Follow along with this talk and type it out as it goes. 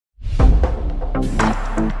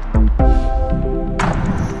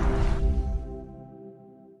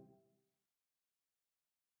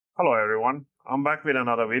everyone, I'm back with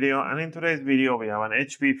another video, and in today's video we have an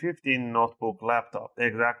HP 15 notebook laptop. The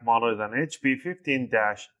exact model is an HP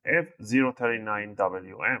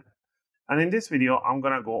 15-F039wm. And in this video I'm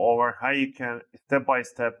gonna go over how you can step by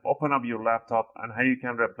step open up your laptop and how you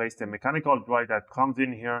can replace the mechanical drive that comes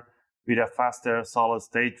in here with a faster solid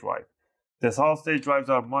state drive. The solid state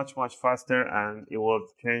drives are much faster, and it will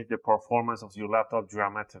change the performance of your laptop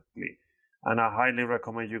dramatically. And I highly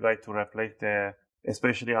recommend you guys to replace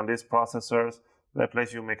especially on these processors,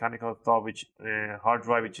 replace your mechanical stuff, hard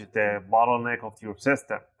drive, which is the bottleneck of your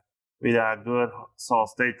system, with a good solid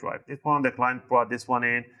state drive. This one, the client brought this one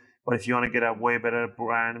in, but if you want to get a way better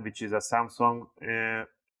brand, which is a Samsung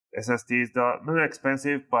SSDs, they're very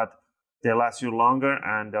expensive, but they last you longer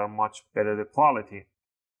and they're much better the quality.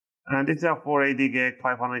 And it's a 480 gig,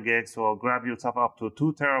 500 gig, so grab yourself up to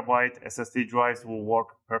 2 terabyte SSD drives will work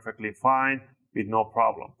perfectly fine with no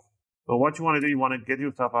problem. So what you want to do, you want to get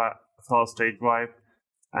yourself a solid state drive,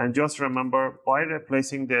 and just remember, by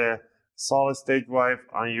replacing the solid state drive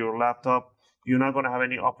on your laptop, you're not going to have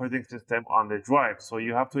any operating system on the drive. So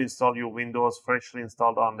you have to install your Windows freshly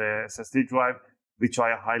installed on the SSD drive, which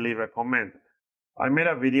I highly recommend. I made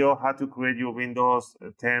a video how to create your Windows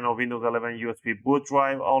 10 or Windows 11 USB boot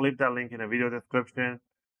drive. I'll leave that link in the video description.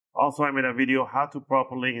 Also, I made a video how to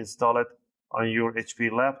properly install it on your HP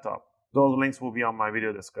laptop. Those links will be on my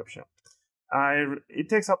video description. It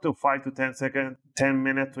takes up to 5 to 10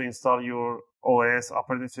 minutes to install your OS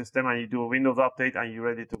operating system, and you do a Windows update and you're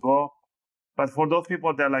ready to go. But for those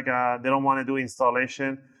people that they don't want to do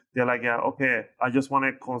installation, they're like, okay, I just want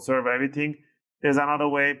to conserve everything. There's another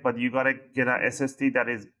way, but you gotta get a SSD that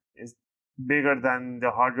is bigger than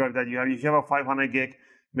the hard drive that you have. If you have a 500 gig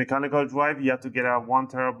mechanical drive, you have to get a 1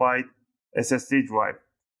 terabyte SSD drive,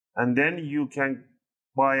 and then you can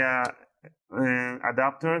buy an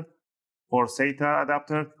adapter or SATA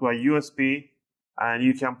adapter to a USB, and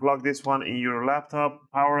you can plug this one in your laptop,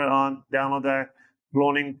 power it on, download a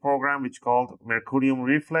cloning program which is called Mercurium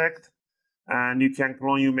Reflect, and you can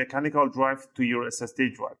clone your mechanical drive to your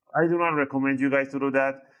SSD drive. I do not recommend you guys to do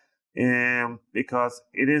that because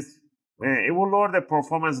it will lower the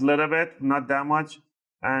performance a little bit, not that much,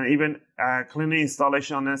 and even cleaning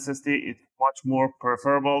installation on SSD is much more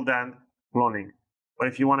preferable than cloning. But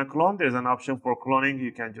if you want to clone, there's an option for cloning.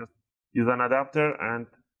 You can just use an adapter and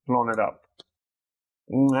clone it up.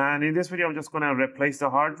 And in this video, I'm just going to replace the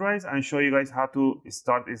hard drives and show you guys how to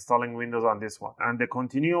start installing Windows on this one. And the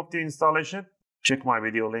continue of the installation, check my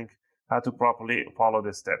video link, how to properly follow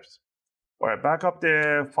the steps. All right, back up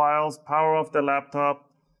the files, power off the laptop,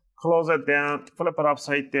 close it down, flip it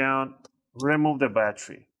upside down, remove the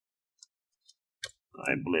battery.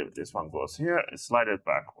 I believe this one goes here, and slide it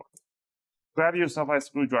backward. Grab yourself a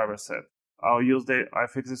screwdriver set. I'll use the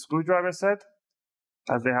UFIXTEK screwdriver set,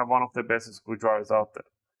 as they have one of the best screwdrivers out there.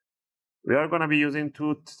 We are going to be using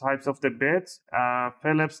two types of the bits,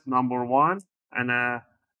 Phillips #1 and a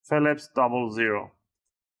Phillips 00.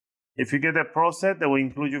 If you get a Pro set, they will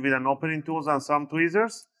include you with an opening tools and some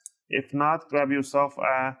tweezers. If not, grab yourself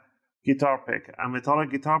a guitar pick. And metallic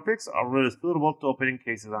guitar picks are really suitable to opening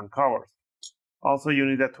cases and covers. Also, you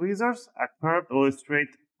need a tweezers, a curved or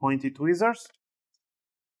straight pointy tweezers.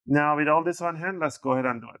 Now, with all this on hand, let's go ahead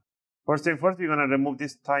and do it. First thing first, we're going to remove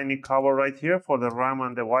this tiny cover right here for the RAM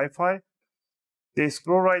and the Wi-Fi. The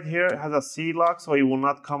screw right here has a C-lock, so it will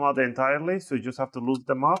not come out entirely, so you just have to loosen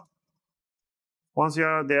them up. Once they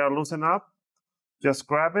are loosened up, just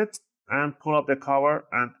grab it and pull up the cover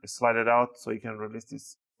and slide it out so you can release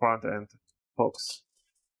this front end hooks.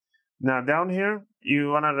 Now down here, you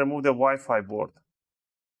want to remove the Wi-Fi board.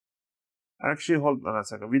 Actually, hold on a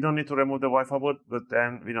second. We don't need to remove the Wi-Fi board, but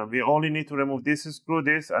then we only need to remove this screw,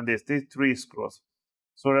 this, and this. These 3 screws.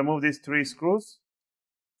 So remove these 3 screws.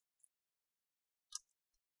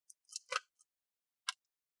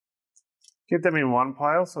 Keep them in one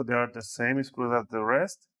pile so they are the same screws as the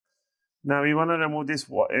rest. Now we want to remove this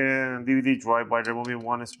DVD drive by removing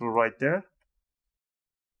 1 screw right there.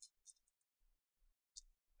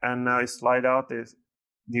 And now slide out this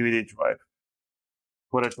DVD drive.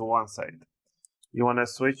 Put it to one side. You want to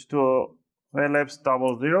switch to Phillips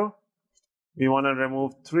 00. We want to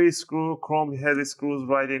remove 3 chrome heavy screws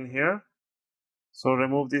right in here. So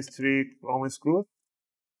remove these 3 chrome screws.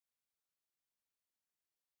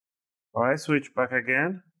 All right, switch back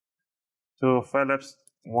again to Phillips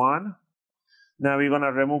 1. Now we're going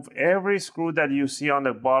to remove every screw that you see on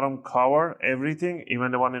the bottom cover, everything,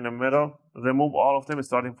 even the one in the middle. Remove all of them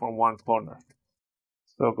starting from one corner.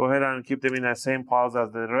 So go ahead and keep them in the same piles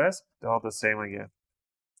as the rest. They're all the same again.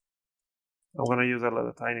 I'm going to use a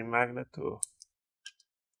little tiny magnet to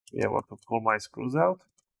be able to pull my screws out.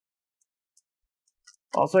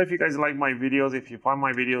 Also, if you guys like my videos, if you find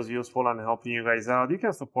my videos useful and helping you guys out, you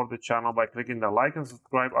can support the channel by clicking the like and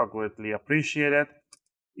subscribe. I greatly appreciate it.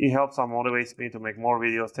 It helps and motivates me to make more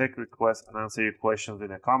videos, take requests, and answer your questions in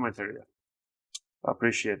the comment area. I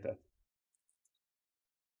appreciate that.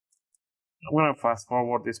 I'm going to fast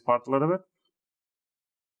forward this part a little bit.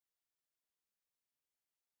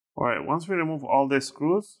 Alright, once we remove all the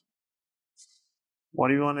screws, what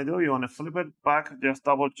do you want to do? You want to flip it back, just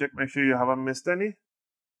double check, make sure you haven't missed any.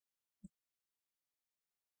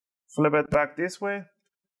 Flip it back this way.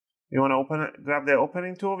 You want to open it, grab the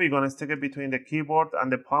opening tool. We're going to stick it between the keyboard and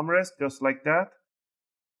the palm rest, just like that.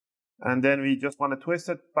 And then we just want to twist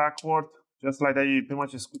it backward, just like that. You're pretty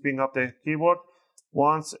much scooping up the keyboard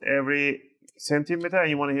once every centimeter, and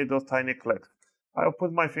you want to hear those tiny clicks. I'll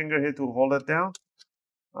put my finger here to hold it down,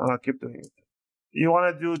 and I'll keep doing it. You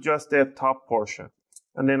want to do just the top portion,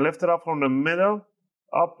 and then lift it up from the middle,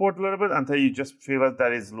 upward a little bit until you just feel it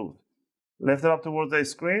that is loose. Lift it up towards the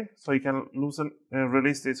screen so you can loosen and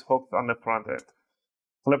release this hook on the front end.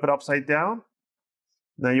 Flip it upside down.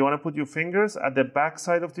 Now you want to put your fingers at the back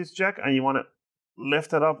side of this jack, and you want to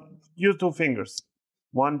lift it up. Use two fingers.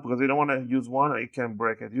 One, because you don't want to use one, it can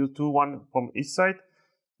break it. Use two, one from each side,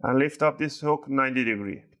 and lift up this hook 90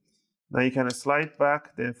 degrees. Now you can slide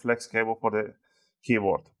back the flex cable for the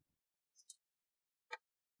keyboard.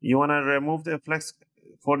 You want to remove the flex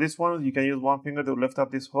for this one. You can use one finger to lift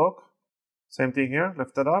up this hook. Same thing here,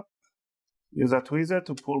 lift it up. Use a tweezer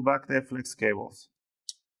to pull back the flex cables.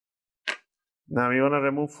 Now you want to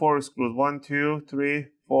remove 4 screws. 1, 2, 3,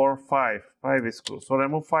 4, 5. 5 screws. So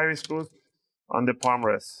remove 5 screws on the palm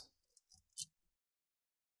rest.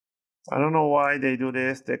 I don't know why they do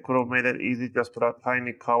this. They could have made it easy, just put a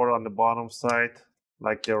tiny cover on the bottom side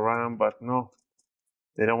like the RAM, but no.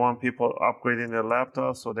 They don't want people upgrading their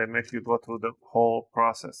laptops, so they make you go through the whole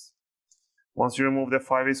process. Once you remove the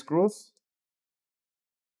 5 screws,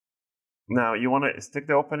 now you want to stick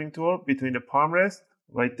the opening tool between the palm rest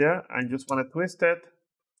right there, and just want to twist it.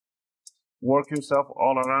 Work yourself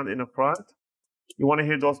all around in the front. You want to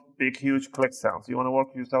hear those big, huge click sounds. You want to work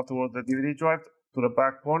yourself towards the DVD drive, to the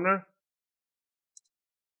back corner,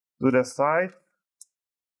 to the side,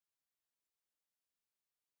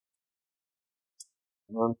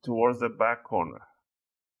 and towards the back corner.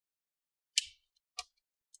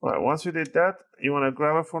 All right, once you did that, you want to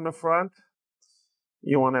grab it from the front.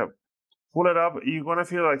 You want to pull it up. You're going to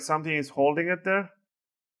feel like something is holding it there.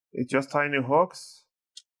 It's just tiny hooks.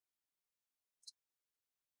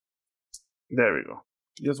 There we go.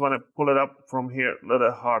 You just want to pull it up from here a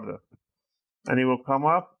little harder. And it will come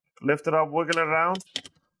up, lift it up, wiggle it around,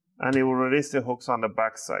 and it will release the hooks on the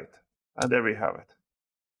back side. And there we have it.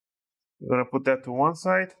 You're going to put that to one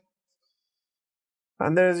side.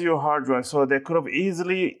 And there's your hard drive. So they could have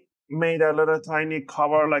easily made a little tiny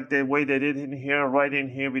cover like the way they did in here, right in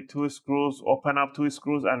here with 2 screws, open up 2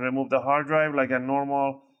 screws and remove the hard drive like a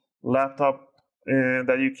normal laptop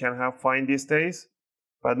that you can find these days.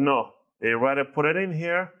 But no, they rather put it in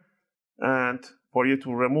here and for you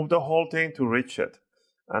to remove the whole thing to reach it.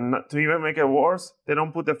 And to even make it worse, they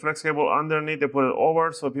don't put the flex cable underneath, they put it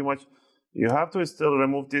over, so pretty much you have to still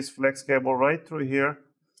remove this flex cable right through here.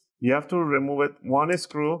 You have to remove it 1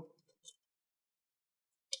 screw,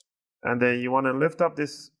 and then you want to lift up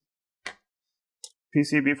this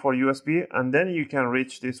PCB for USB, and then you can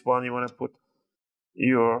reach this one. You want to put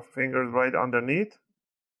your fingers right underneath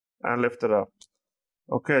and lift it up.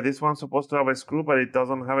 Okay, this one's supposed to have a screw, but it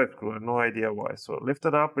doesn't have a screw. I have no idea why. So lift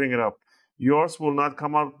it up, bring it up. Yours will not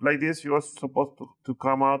come out like this. Yours is supposed to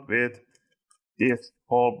come out with this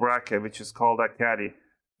whole bracket, which is called a caddy.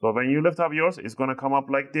 So when you lift up yours, it's going to come up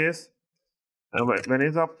like this. And when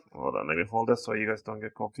it's up, hold on, let me hold this so you guys don't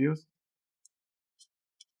get confused.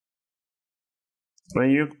 When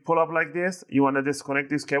you pull up like this, you want to disconnect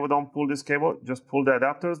this cable. Don't pull this cable. Just pull the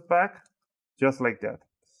adapters back, just like that.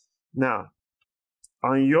 Now,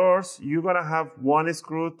 on yours, you're going to have 1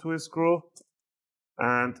 screw, 2 screw,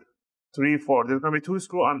 and 3, 4. There's going to be 2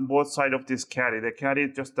 screws on both sides of this caddy. The caddy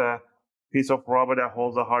is just a piece of rubber that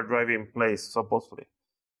holds the hard drive in place, supposedly.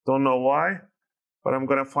 Don't know why, but I'm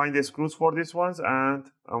going to find the screws for these ones, and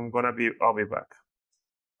I'll be back.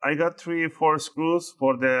 I got 3 or 4 screws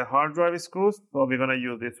for the hard drive screws, so we're going to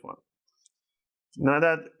use this one. Now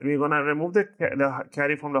that we're going to remove the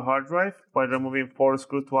caddy from the hard drive by removing 4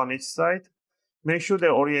 screws, 2 on each side. Make sure the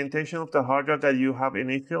orientation of the hard drive that you have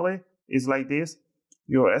initially is like this.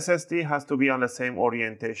 Your SSD has to be on the same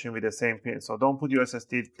orientation with the same pin. So don't put your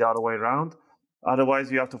SSD the other way around.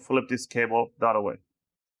 Otherwise, you have to flip this cable the other way.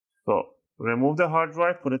 So remove the hard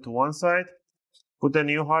drive, put it to one side. Put the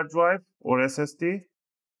new hard drive or SSD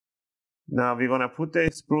Now we're gonna put the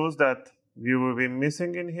screws that we will be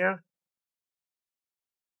missing in here.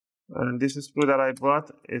 And this screw that I brought,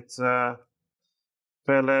 it's a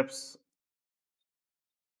Phillips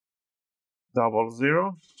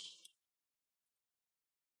 00.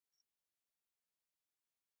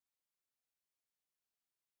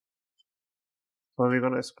 So we're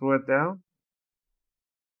gonna screw it down.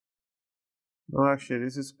 No, actually,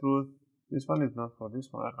 this is screw. This one is not for this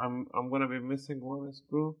one. I'm gonna be missing one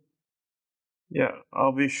screw. Yeah,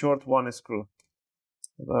 I'll be short one screw.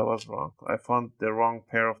 That was wrong. I found the wrong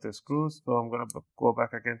pair of the screws, so I'm gonna go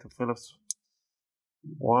back again to Phillips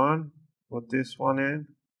 1. Put this one in,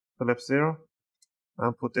 Phillips 0,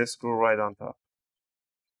 and put the screw right on top.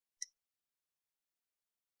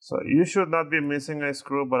 So you should not be missing a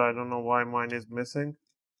screw, but I don't know why mine is missing.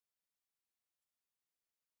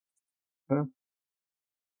 Okay.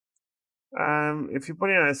 If you put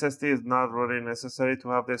in an SSD, it's not really necessary to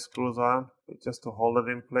have the screws on. It's just to hold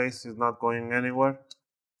it in place. It's not going anywhere.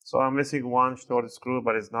 So I'm missing one short screw,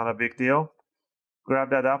 but it's not a big deal. Grab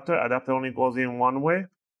the adapter. Adapter only goes in one way.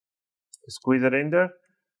 Squeeze it in there.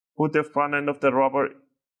 Put the front end of the rubber,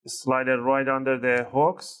 slide it right under the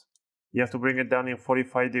hooks. You have to bring it down in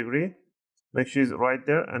 45 degrees. Make sure it's right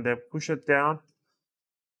there, and then push it down.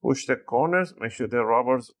 Push the corners. Make sure the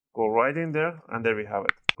rubbers go right in there, and there we have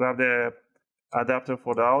it. Grab the adapter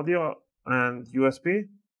for the audio and USB.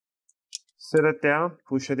 Set it down.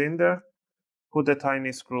 Push it in there. Put the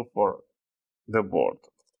tiny screw for the board.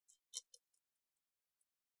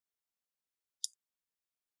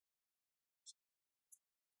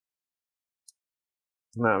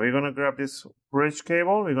 Now we're going to grab this bridge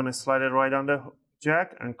cable. We're going to slide it right on the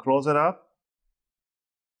jack and close it up.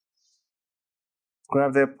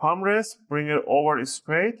 Grab the palm rest, bring it over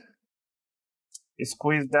straight.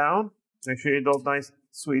 Squeeze down. Make sure it does nice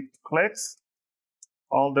sweet clicks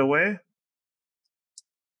all the way.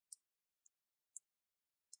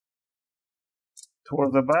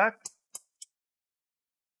 Towards the back.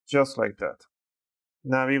 Just like that.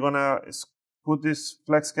 Now we're going to put this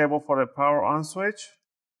flex cable for the power on switch.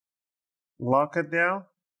 Lock it down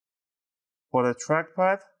for the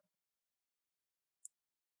trackpad.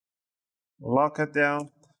 Lock it down.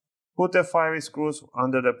 Put the 5 screws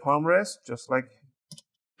under the palm rest, just like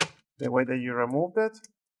the way that you removed it.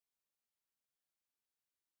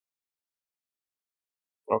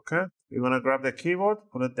 Okay, you're gonna grab the keyboard,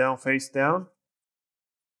 put it down face down.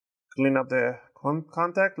 Clean up the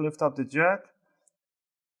contact, lift up the jack.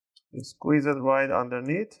 You squeeze it right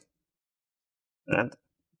underneath and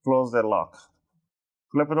close the lock.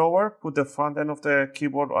 Flip it over, put the front end of the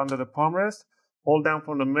keyboard under the palm rest, hold down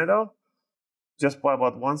from the middle, just by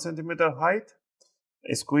about 1 centimeter height.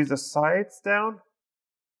 Squeeze the sides down.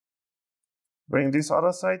 Bring this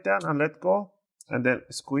other side down and let go. And then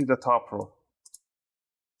squeeze the top row.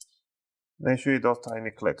 Make sure it does tiny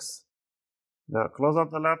clicks. Now close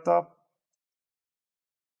up the laptop.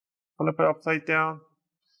 Flip it upside down.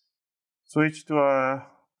 Switch to a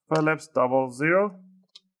Phillips 00.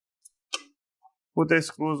 Put the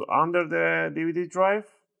screws under the DVD drive.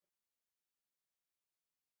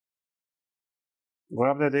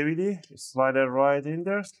 Grab the DVD, slide it right in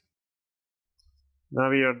there. Now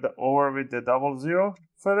we are over with the 00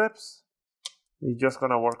 Phillips. We're just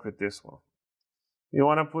gonna work with this one. You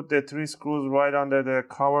wanna put the 3 screws right under the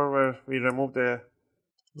cover where we removed the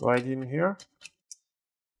right in here.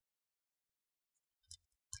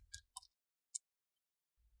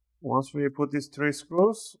 Once we put these 3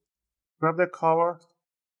 screws, grab the cover,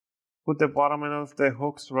 put the bottom end of the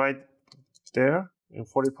hooks right there in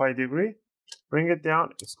 45 degrees. Bring it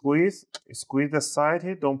down, squeeze the side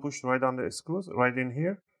here, don't push right on the screws, right in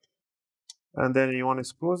here. And then you want to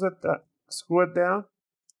screw it down.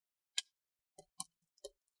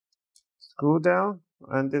 Screw down,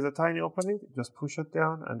 and there's a tiny opening, just push it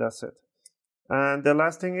down, and that's it. And the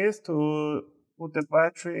last thing is to put the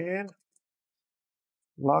battery in,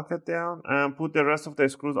 lock it down, and put the rest of the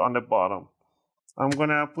screws on the bottom. I'm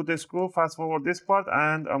gonna put the screw, fast forward this part,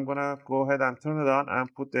 and I'm gonna go ahead and turn it on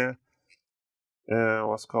and put the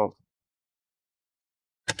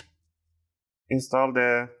install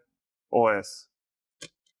the OS.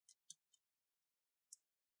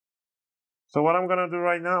 So what I'm gonna do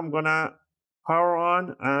right now, I'm gonna power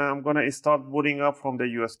on and I'm gonna start booting up from the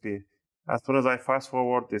USB as soon as I fast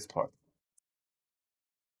forward this part.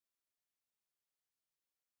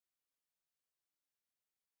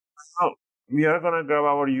 So we are gonna grab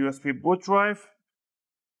our USB boot drive.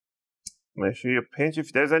 Make sure you pinch,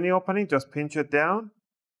 if there's any opening, just pinch it down.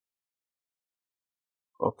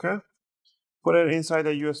 Okay. Put it inside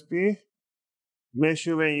the USB. Make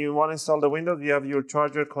sure when you want to install the Windows, you have your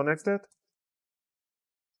charger connected.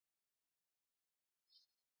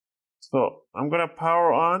 So I'm going to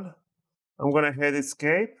power on. I'm going to hit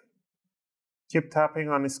escape. Keep tapping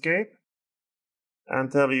on escape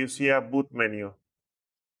until you see a boot menu.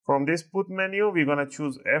 From this boot menu, we're going to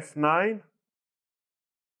choose F9.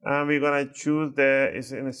 And we're going to choose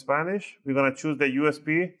it's in Spanish. We're going to choose the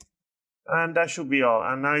USB. And that should be all.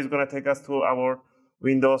 And now it's going to take us to our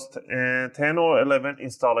Windows 10 or 11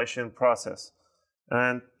 installation process.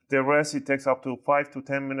 And the rest, it takes up to 5 to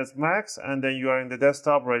 10 minutes max. And then you are in the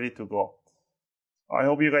desktop ready to go. I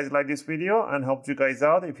hope you guys like this video and helped you guys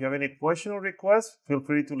out. If you have any question or requests, feel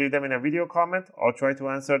free to leave them in a video comment. I'll try to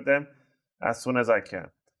answer them as soon as I can.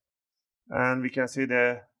 And we can see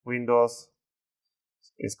the Windows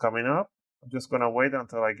is coming up. I'm just going to wait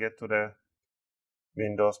until I get to the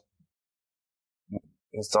Windows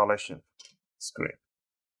installation screen.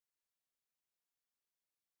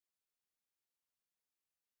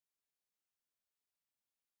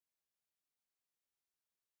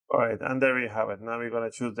 All right, and there we have it. Now we're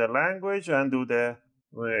going to choose the language and do the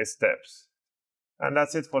steps. And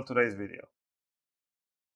that's it for today's video.